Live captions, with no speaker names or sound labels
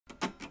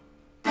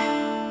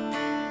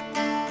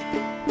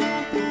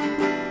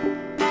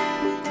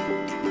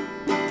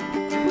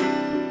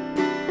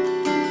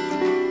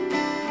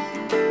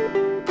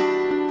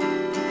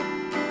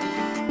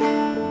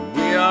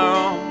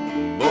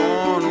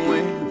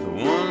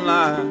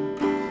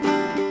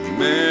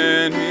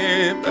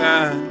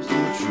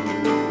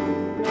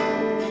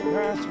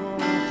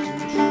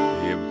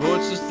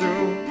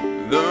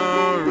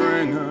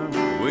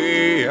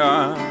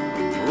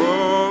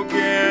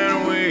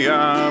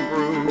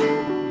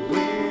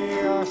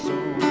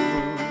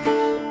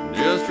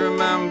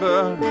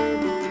remember,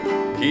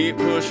 keep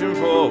pushing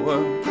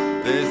forward.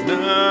 There's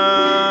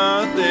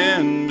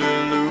nothing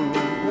to lose.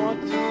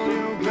 What do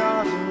you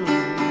got to lose?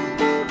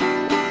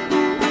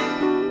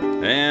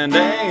 And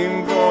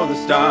aim for the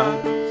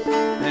stars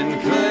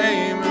and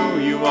claim who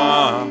you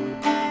are.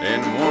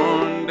 And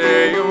one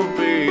day you'll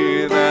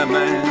be that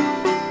man.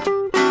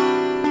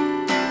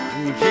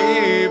 And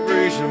keep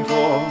reaching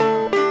for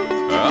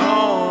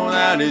all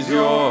that is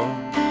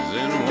yours.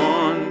 And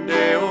one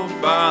day will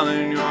fall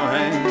in your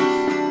hands.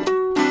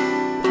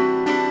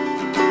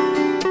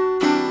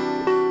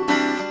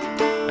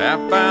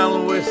 Half barrel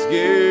of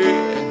whiskey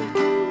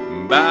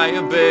by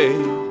your bed,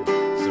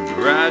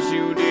 surprised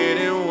you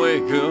didn't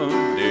wake up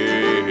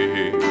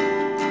dead.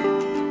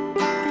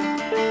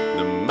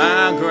 The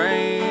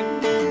migraine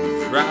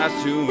tries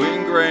to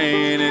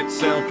ingrain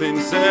itself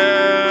in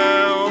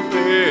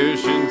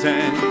selfish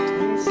intent.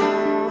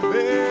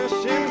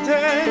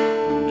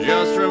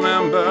 Just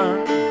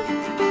remember,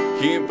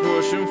 keep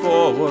pushing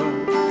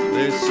forward.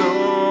 There's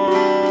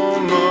so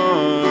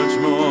much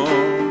more.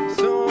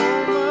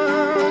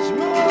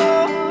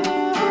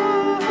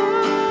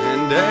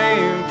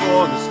 Aim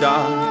for the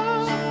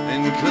stars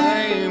and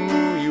claim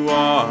who you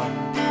are.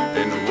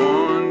 And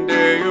one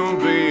day you'll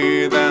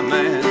be that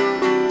man.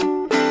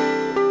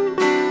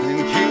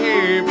 And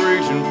keep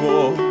reaching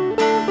for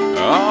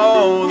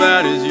all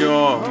that is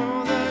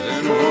yours.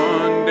 And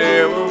one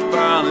day we'll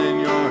fall in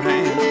your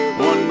hands.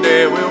 One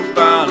day we'll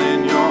fall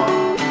in your.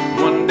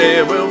 One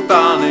day we'll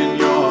fall in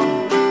your.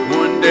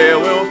 One day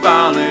we'll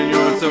fall in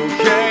your. It's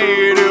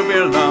okay to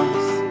be lost.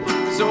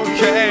 It's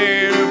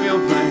okay to feel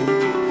pain.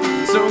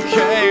 It's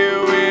okay,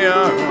 we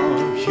are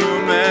all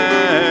human.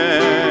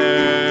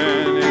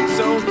 It's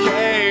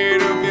okay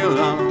to feel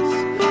lost.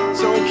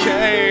 It's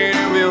okay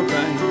to feel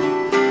pain.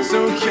 It's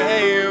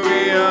okay,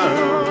 we are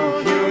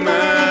all human.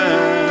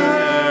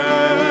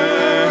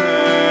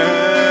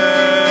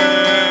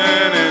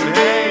 And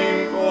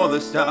aim for the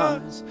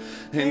stars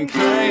and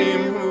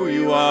claim who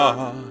you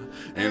are.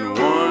 And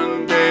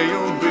one day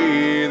you'll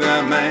be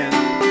that man.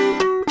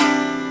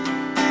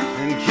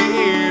 And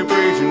keep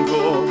reaching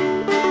for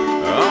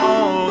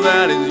all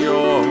that is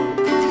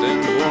yours,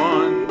 and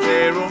one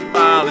day it will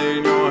fall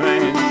in your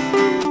hands.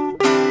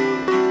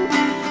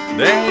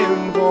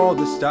 Aim for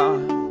the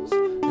stars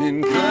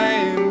and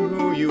claim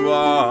who you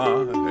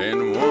are,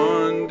 and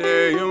one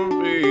day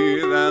you'll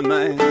be that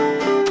man.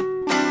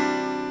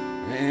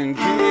 And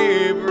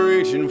keep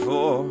reaching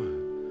for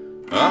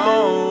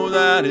all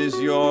that is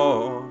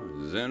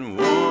yours, and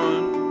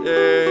one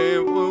day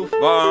it will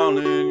fall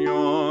in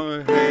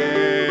your hands.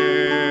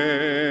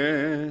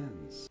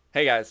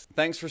 Hey guys,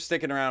 thanks for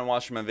sticking around and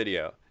watching my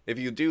video. If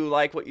you do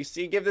like what you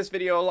see, give this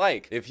video a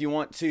like. If you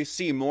want to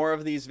see more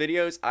of these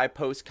videos, I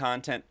post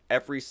content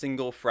every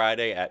single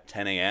Friday at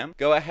 10 a.m.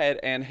 Go ahead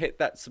and hit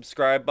that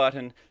subscribe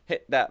button,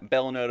 hit that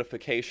bell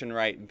notification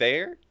right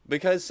there,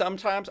 because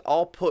sometimes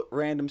I'll put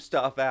random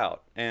stuff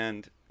out.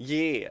 And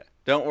yeah,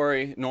 don't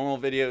worry, normal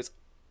videos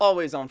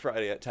always on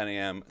Friday at 10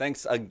 a.m.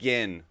 Thanks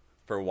again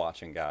for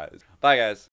watching, guys. Bye, guys.